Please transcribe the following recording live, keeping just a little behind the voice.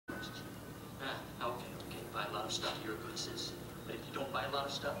of stuff, you're a good citizen. But if you don't buy a lot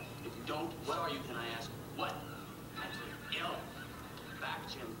of stuff, if you don't, what are you, can I ask? What? Mentally ill. Back,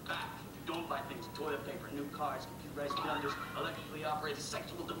 Jim, back. If you don't buy things, toilet paper, new cars, computerized blenders, electrically operated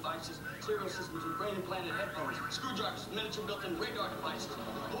sexual devices, stereo systems with brain-implanted headphones, screwdrivers, miniature built-in radar devices,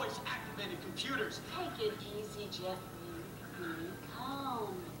 voice-activated computers. Take it easy, Jeffrey.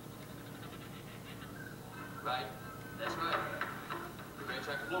 Calm. Right? That's right. You're a very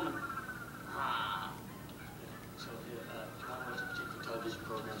attractive woman. Ah. So, if you want to watch particular television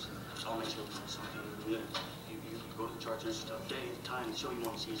programs, I'll make sure there's something you go to the chart and stuff, day, time, the show you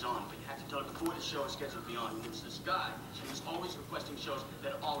want to see is on. But you have to tell it before the show is scheduled to be on. There's this guy who's always requesting shows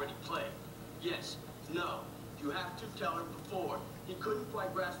that are already played. Yes, no. You have to tell her before. He couldn't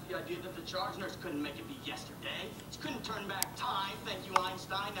quite grasp the idea that the charge nurse couldn't make it be yesterday. He couldn't turn back time, thank you,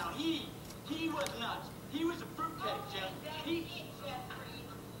 Einstein. Now he was nuts. He was a fruitcake, Jim. He...